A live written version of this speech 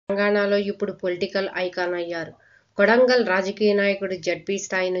తెలంగాణలో ఇప్పుడు political icon అయ్యారు. కొడంగల్ రాజకీయ నాయకుడు జడ్పీ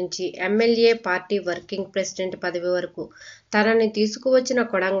స్థాయి నుంచి ఎమ్మెల్యే, పార్టీ వర్కింగ్ ప్రెసిడెంట్ పదవి వరకు తనని తీసుకువచ్చిన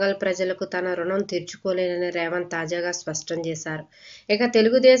కొడంగల్ ప్రజలకు తన రుణం తీర్చుకోలేనని రేవంత్ తాజాగా స్పష్టం చేశారు. ఇక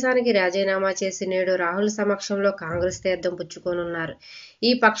తెలుగుదేశానికి రాజీనామా చేసి నేడు రాహుల్ సమక్షంలో కాంగ్రెస్ తీర్థం పుచ్చుకోనున్నారు.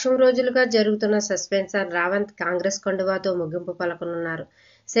 ఈ పక్షం రోజులుగా జరుగుతున్న సస్పెన్షన్ రేవంత్ కాంగ్రెస్ కండువాతో ముగింపు పలకనున్నారు.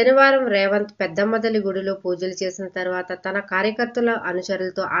 శనివారం రేవంత్ పెద్దమ్మతల్లి గుడిలో పూజలు చేసిన తర్వాత తన కార్యకర్తల,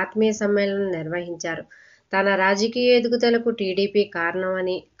 అనుచరులతో ఆత్మీయ సమ్మేళనం నిర్వహించారు. తన రాజకీయ ఎదుగుదలకు టీడీపీ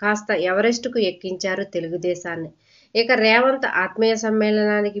కారణమని కాస్త ఎవరెస్టుకు ఎక్కించారు తెలుగుదేశాన్ని. ఇక రేవంత్ ఆత్మీయ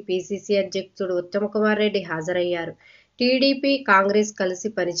సమ్మేళనానికి పీసీసీ అధ్యక్షుడు ఉత్తమ్ కుమార్ రెడ్డి హాజరయ్యారు. టీడీపీ, కాంగ్రెస్ కలిసి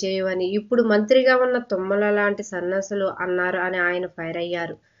పనిచేయవని ఇప్పుడు మంత్రిగా ఉన్న తుమ్మల లాంటి సన్నాసులు అన్నారు అని ఆయన ఫైర్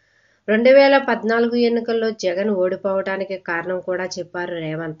అయ్యారు. 2014 ఎన్నికల్లో జగన్ ఓడిపోవడానికి కారణం కూడా చెప్పారు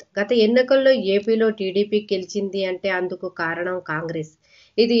రేవంత్. గత ఎన్నికల్లో ఏపీలో టీడీపీ గెలిచింది అంటే అందుకు కారణం కాంగ్రెస్.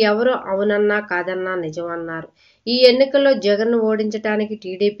 ఇది ఎవరు అవునన్నా కాదన్నా నిజం అన్నారు. ఈ ఎన్నికల్లో జగన్ను ఓడించడానికి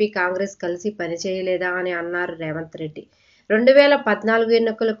టీడీపీ, కాంగ్రెస్ కలిసి పనిచేయలేదా అని అన్నారు రేవంత్ రెడ్డి. 2014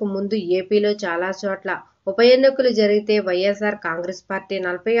 ఎన్నికలకు ముందు ఏపీలో చాలా చోట్ల ఉప ఎన్నికలు జరిగితే వైఎస్ఆర్ కాంగ్రెస్ పార్టీ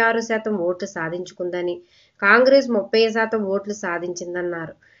 46% ఓట్లు సాధించుకుందని, కాంగ్రెస్ 30% ఓట్లు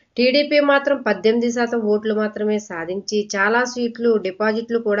సాధించిందన్నారు. టీడీపీ మాత్రం 18% ఓట్లు మాత్రమే సాధించి చాలా సీట్లు,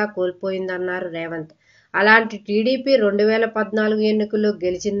 డిపాజిట్లు కూడా కోల్పోయిందన్నారు రేవంత్. అలాంటి టీడీపీ 2014 ఎన్నికల్లో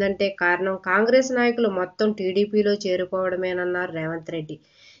గెలిచిందంటే కారణం కాంగ్రెస్ నాయకులు మొత్తం టీడీపీలో చేరిపోవడమేనన్నారు రేవంత్ రెడ్డి.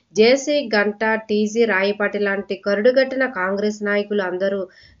 జేసీ గంటా, టీజీ రాయపాటి లాంటి కరుడుగట్టిన కాంగ్రెస్ నాయకులు అందరూ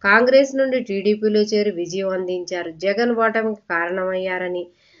కాంగ్రెస్ నుండి టీడీపీలో చేరి విజయం అందించారు. జగన్ ఓటమికి కారణమయ్యారని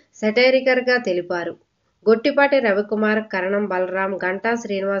సెటైరికర్గా తెలిపారు. గొట్టిపాటి రవికుమార్, కరణం బలరాం, గంటా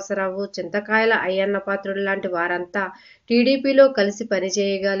శ్రీనివాసరావు, చింతకాయల అయ్యన్నపాత్రుడు లాంటి వారంతా టీడీపీలో కలిసి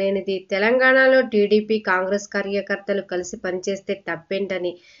పనిచేయగలేనిది. తెలంగాణలో టీడీపీ, కాంగ్రెస్ కార్యకర్తలు కలిసి పనిచేస్తే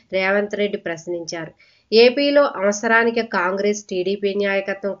తప్పేంటని రేవంత్ రెడ్డి ప్రశ్నించారు. ఏపీలో అవసరానికి కాంగ్రెస్, టీడీపీ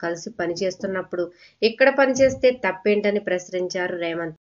నాయకత్వం కలిసి పనిచేస్తున్నప్పుడు ఇక్కడ పనిచేస్తే తప్పేంటని ప్రశ్నించారు రేవంత్.